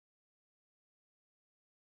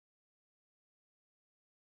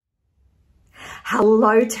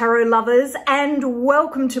Hello tarot lovers and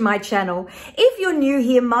welcome to my channel. If you're new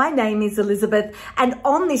here, my name is Elizabeth and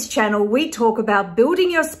on this channel we talk about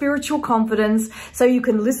building your spiritual confidence so you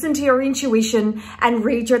can listen to your intuition and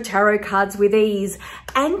read your tarot cards with ease.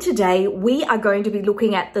 And today we are going to be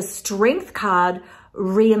looking at the Strength card,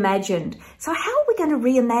 Reimagined. So how are we going to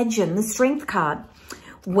reimagine the Strength card?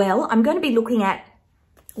 Well, I'm going to be looking at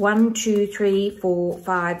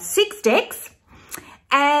 6 decks.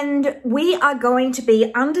 And we are going to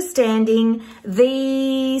be understanding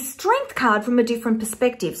the Strength card from a different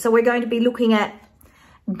perspective. So we're going to be looking at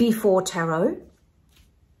Before Tarot,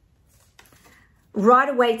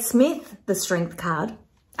 Rider-Waite-Smith, the Strength card.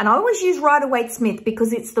 And I always use Rider-Waite-Smith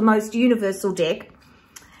because it's the most universal deck.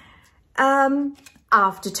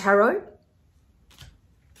 After Tarot,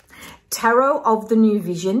 Tarot of the New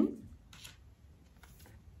Vision,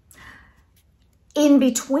 In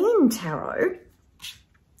Between Tarot,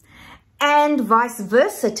 and Vice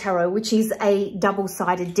Versa Tarot, which is a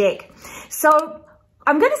double-sided deck. So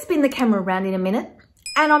I'm going to spin the camera around in a minute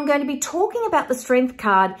and I'm going to be talking about the Strength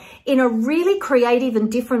card in a really creative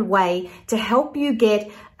and different way to help you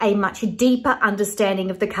get a much deeper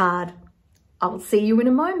understanding of the card. I'll see you in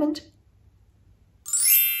a moment.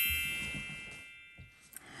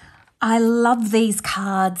 I love these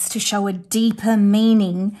cards to show a deeper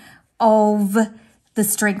meaning of the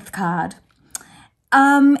Strength card.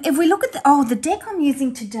 If we look at the deck I'm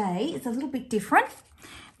using today is a little bit different.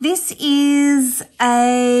 This is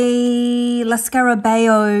a La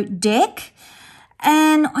Scarabeo deck,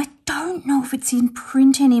 and I don't know if it's in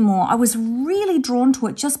print anymore. I was really drawn to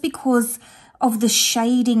it just because of the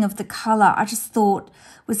shading of the color. I just thought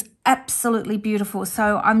it was absolutely beautiful.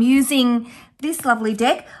 So I'm using this lovely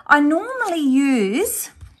deck. I normally use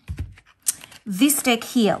this deck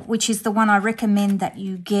here, which is the one I recommend that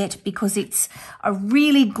you get because it's a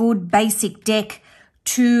really good basic deck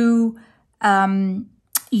to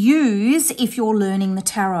use if you're learning the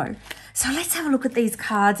tarot. So let's have a look at these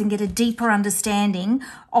cards and get a deeper understanding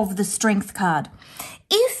of the Strength card.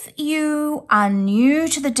 If you are new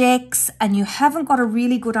to the decks and you haven't got a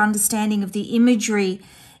really good understanding of the imagery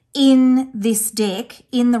in this deck,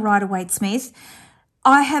 in the Rider-Waite-Smith,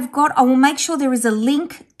 I will make sure there is a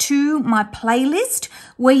link to my playlist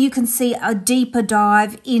where you can see a deeper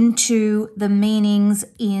dive into the meanings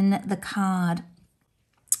in the card.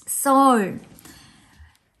 So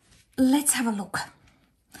let's have a look.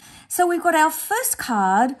 So we've got our first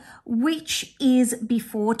card, which is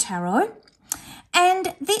Before Tarot. And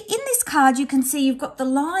in this card, you can see you've got the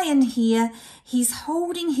lion here. He's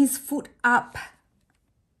holding his foot up.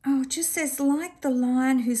 Oh, it just says, like the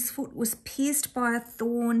lion whose foot was pierced by a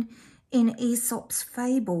thorn in Aesop's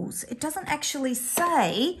fables. It doesn't actually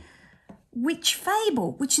say which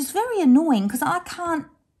fable, which is very annoying because I can't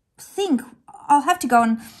think. I'll have to go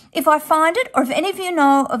and, if I find it, or if any of you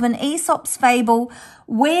know of an Aesop's fable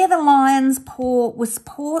where the lion's paw was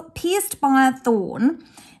pierced by a thorn,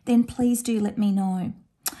 then please do let me know.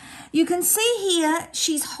 You can see here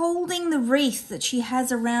she's holding the wreath that she has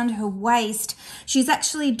around her waist. She's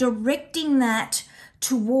actually directing that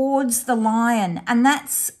towards the lion, and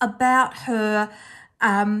that's about her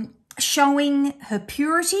showing her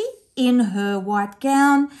purity in her white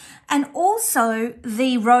gown, and also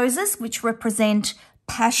the roses, which represent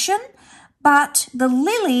passion, but the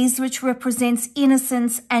lilies, which represents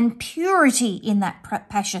innocence and purity in that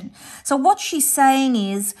passion. So what she's saying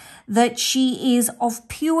is that she is of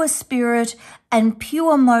pure spirit and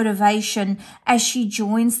pure motivation as she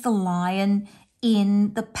joins the lion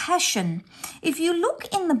in the passion. If you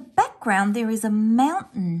look in the background, there is a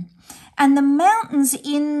mountain, and the mountains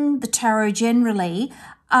in the tarot generally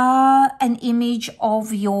are an image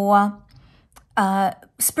of your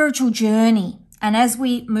spiritual journey. And as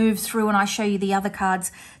we move through and I show you the other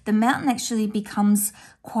cards, the mountain actually becomes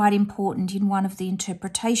quite important in one of the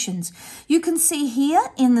interpretations. You can see here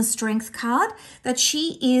in the Strength card that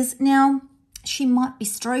she might be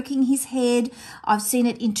stroking his head. I've seen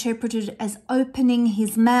it interpreted as opening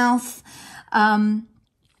his mouth.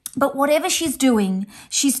 But whatever she's doing,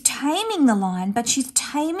 she's taming the lion, but she's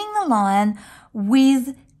taming the lion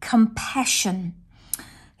with compassion.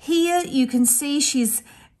 Here you can see she's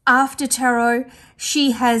after Tarot,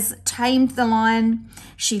 she has tamed the lion.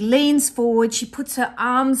 She leans forward, she puts her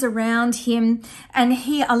arms around him, and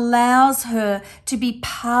he allows her to be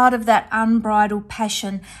part of that unbridled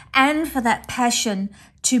passion and for that passion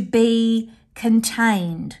to be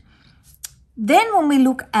contained. Then when we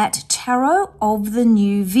look at Tarot of the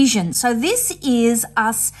New Vision, so this is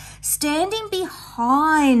us standing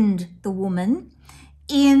behind the woman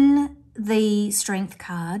in the Strength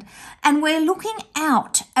card, and we're looking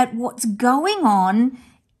out at what's going on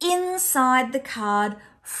inside the card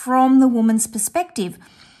from the woman's perspective.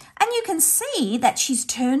 And you can see that she's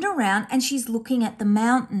turned around and she's looking at the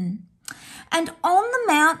mountain. And on the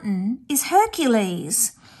mountain is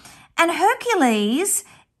Hercules. And Hercules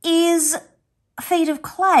is feet of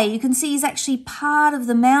clay. You can see he's actually part of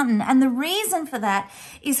the mountain. And the reason for that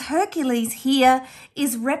is Hercules here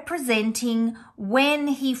is representing when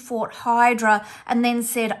he fought Hydra and then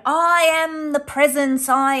said, I am the presence,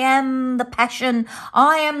 I am the passion,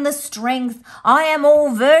 I am the strength, I am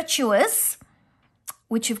all virtuous.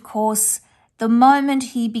 Which, of course, the moment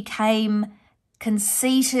he became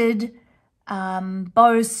conceited,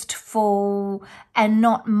 boastful, and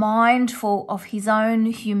not mindful of his own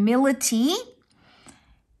humility,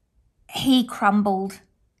 he crumbled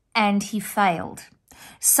and he failed.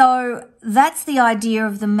 So that's the idea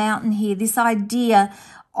of the mountain here, this idea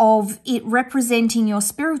of it representing your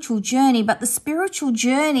spiritual journey, but the spiritual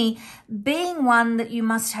journey being one that you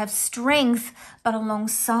must have strength, but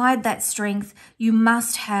alongside that strength, you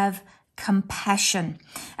must have compassion.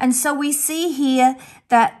 And so we see here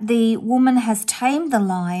that the woman has tamed the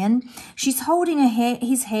lion. She's holding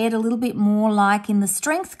his head a little bit more like in the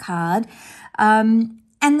Strength card.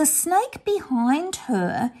 And the snake behind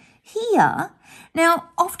her here.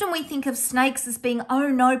 Now, often we think of snakes as being, oh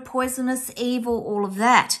no, poisonous, evil, all of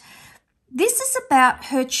that. This is about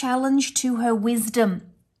her challenge to her wisdom.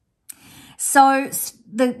 So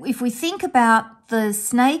if we think about the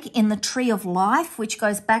snake in the Tree of Life, which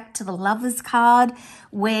goes back to the Lovers card,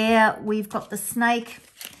 where we've got the snake.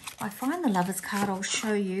 If I find the Lovers card, I'll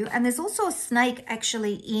show you. And there's also a snake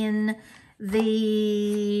actually in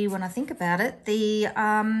when I think about it, the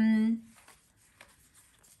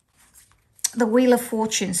Wheel of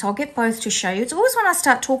Fortune. So I'll get both to show you. It's always when I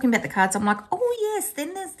start talking about the cards, I'm like, oh yes,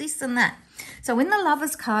 then there's this and that. So in the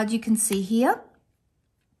Lovers card, you can see here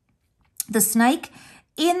the snake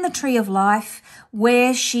in the Tree of Life,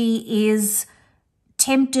 where she is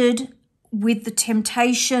tempted with the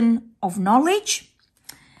temptation of knowledge.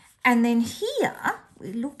 And then here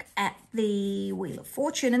we look at the Wheel of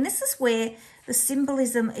Fortune, and this is where the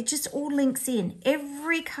symbolism, it just all links in.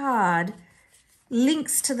 Every card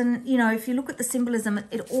links to the, if you look at the symbolism,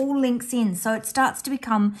 it all links in. So it starts to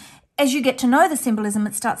become, as you get to know the symbolism,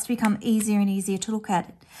 it starts to become easier and easier to look at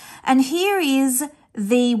it. And here is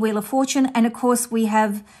the Wheel of Fortune, and of course we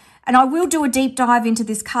have, and I will do a deep dive into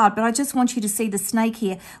this card, but I just want you to see the snake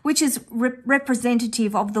here, which is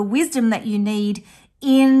representative of the wisdom that you need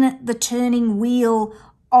in the turning wheel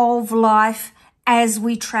of life as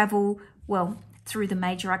we travel, well, through the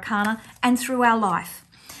major arcana and through our life.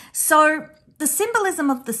 So the symbolism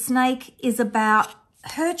of the snake is about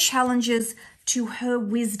her challenges to her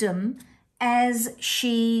wisdom as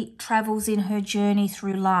she travels in her journey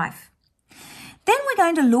through life. Then we're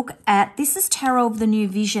going to look at, this is Tarot of the New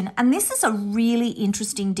Vision, and this is a really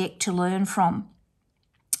interesting deck to learn from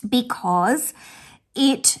because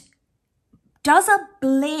it does a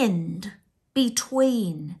blend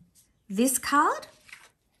between this card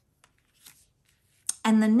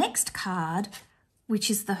and the next card, which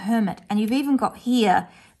is the Hermit. And you've even got here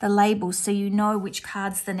the labels so you know which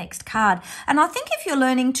card's the next card. And I think if you're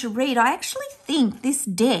learning to read, I actually think this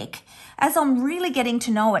deck, as I'm really getting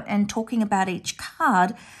to know it and talking about each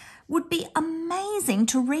card, would be amazing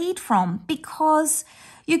to read from, because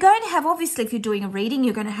you're going to have, obviously, if you're doing a reading,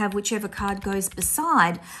 you're going to have whichever card goes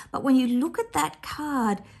beside. But when you look at that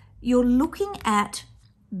card, you're looking at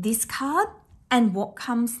this card and what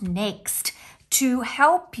comes next to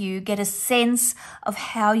help you get a sense of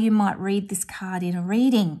how you might read this card in a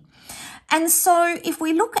reading. And so if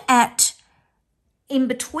we look at in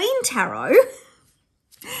between tarot,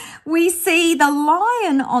 we see the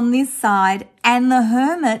lion on this side and the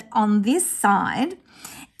hermit on this side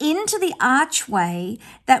into the archway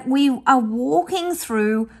that we are walking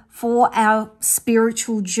through for our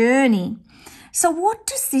spiritual journey. So what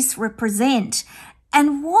does this represent?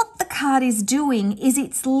 And what the card is doing is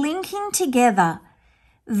it's linking together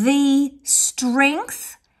the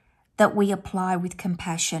strength that we apply with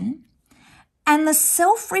compassion and the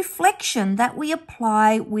self-reflection that we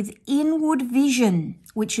apply with inward vision,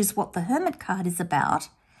 which is what the Hermit card is about,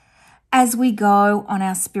 as we go on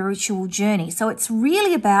our spiritual journey. So it's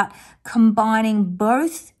really about combining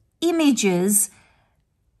both images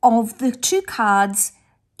of the two cards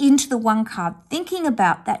into the one card, thinking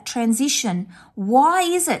about that transition. Why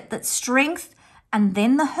is it that strength and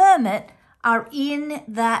then the hermit are in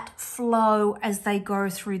that flow as they go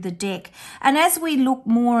through the deck? And as we look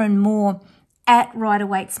more and more at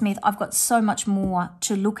Rider-Waite-Smith, I've got so much more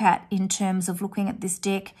to look at in terms of looking at this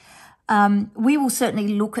deck. we will certainly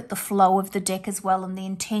look at the flow of the deck as well and the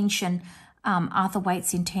intention, Arthur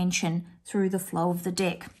Waite's intention through the flow of the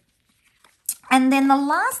deck. And then the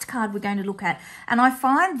last card we're going to look at, and I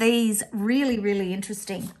find these really, really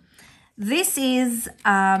interesting. This is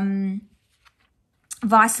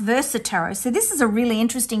Vice Versa Tarot. So this is a really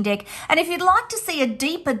interesting deck. And if you'd like to see a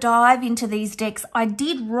deeper dive into these decks, I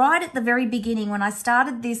did right at the very beginning when I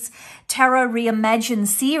started this Tarot Reimagined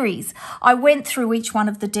series. I went through each one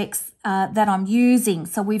of the decks that I'm using.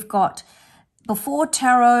 So we've got Before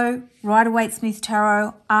Tarot, Rider-Waite-Smith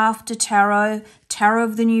Tarot, After Tarot, Tarot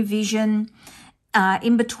of the New Vision,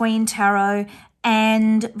 In Between Tarot,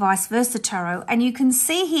 and Vice Versa Tarot. And you can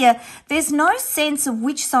see here, there's no sense of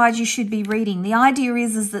which side you should be reading. The idea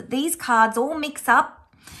is that these cards all mix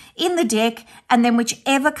up in the deck, and then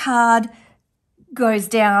whichever card goes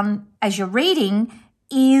down as you're reading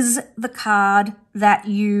is the card that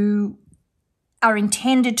you are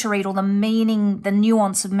intended to read, or the meaning, the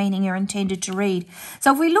nuance of meaning you're intended to read.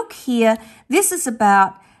 So if we look here, this is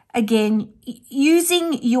about, again,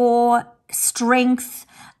 using your strength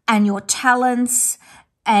and your talents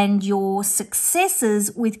and your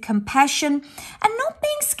successes with compassion, and not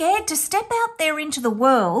being scared to step out there into the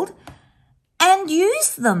world and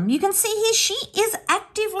use them. You can see here she is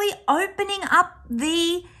actively opening up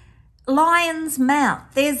the lion's mouth.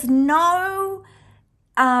 There's no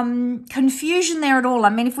confusion there at all. I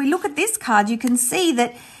mean, if we look at this card, you can see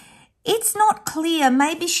that it's not clear.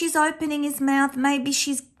 Maybe she's opening his mouth, maybe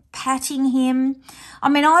she's patting him. I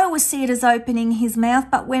mean, I always see it as opening his mouth,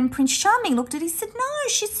 but when Prince Charming looked at it, he said, no,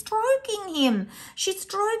 she's stroking him. She's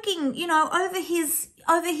stroking, you know, over his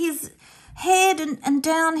head and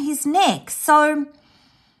down his neck. So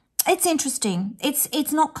it's interesting.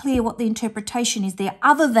 It's not clear what the interpretation is there,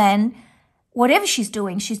 other than whatever she's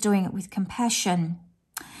doing it with compassion.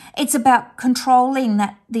 It's about controlling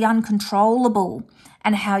the uncontrollable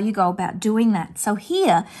and how you go about doing that. So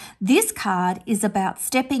here, this card is about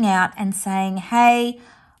stepping out and saying, hey,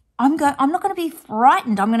 I'm not going to be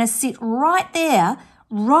frightened. I'm going to sit right there,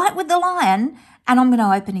 right with the lion, and I'm going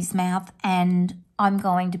to open his mouth, and I'm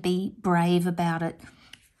going to be brave about it.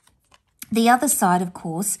 The other side, of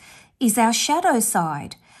course, is our shadow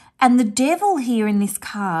side. And the devil here in this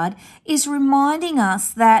card is reminding us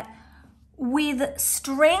that with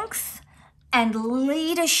strength and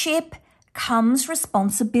leadership comes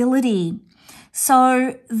responsibility.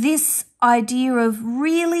 So this idea of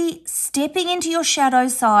really stepping into your shadow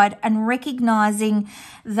side and recognizing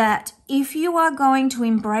that if you are going to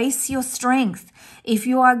embrace your strength, if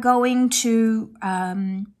you are going to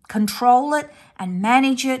control it and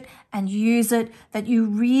manage it and use it, that you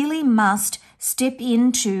really must step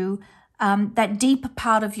into that deeper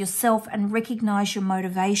part of yourself and recognize your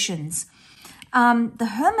motivations.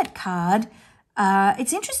 The Hermit card,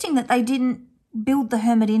 it's interesting that they didn't build the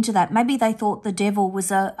Hermit into that. Maybe they thought the Devil was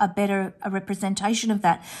a better representation of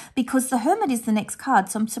that, because the Hermit is the next card,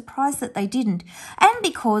 so I'm surprised that they didn't. And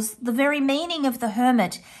because the very meaning of the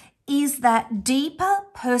Hermit is that deeper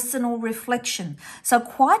personal reflection. So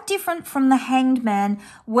quite different from the Hanged Man,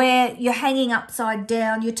 where you're hanging upside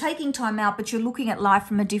down, you're taking time out, but you're looking at life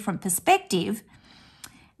from a different perspective.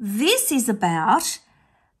 This is about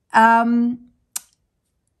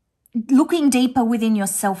looking deeper within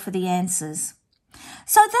yourself for the answers.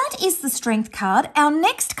 So that is the Strength card. Our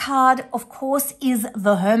next card, of course, is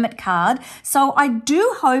the Hermit card. So I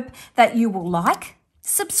do hope that you will like,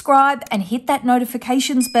 subscribe, and hit that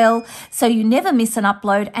notifications bell so you never miss an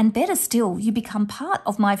upload, and better still, you become part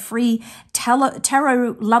of my free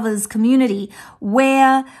tarot lovers community,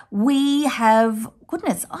 where we have,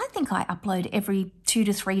 goodness, I think I upload every 2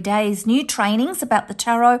 to 3 days new trainings about the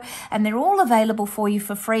tarot, and they're all available for you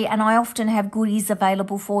for free. And I often have goodies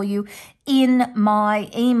available for you in my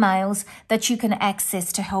emails that you can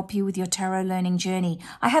access to help you with your tarot learning journey.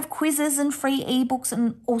 I have quizzes and free ebooks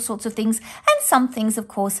and all sorts of things, and some things, of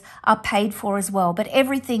course, are paid for as well, but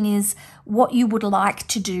everything is what you would like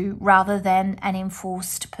to do rather than an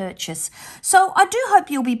enforced purchase. So I do hope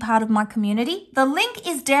you'll be part of my community. The link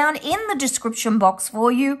is down in the description box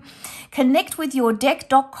for you.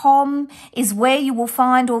 Connectwithyourdeck.com is where you will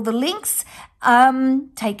find all the links.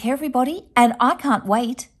 Take care, everybody, and I can't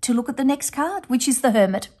wait to look at the next card, which is the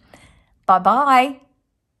Hermit. Bye-bye.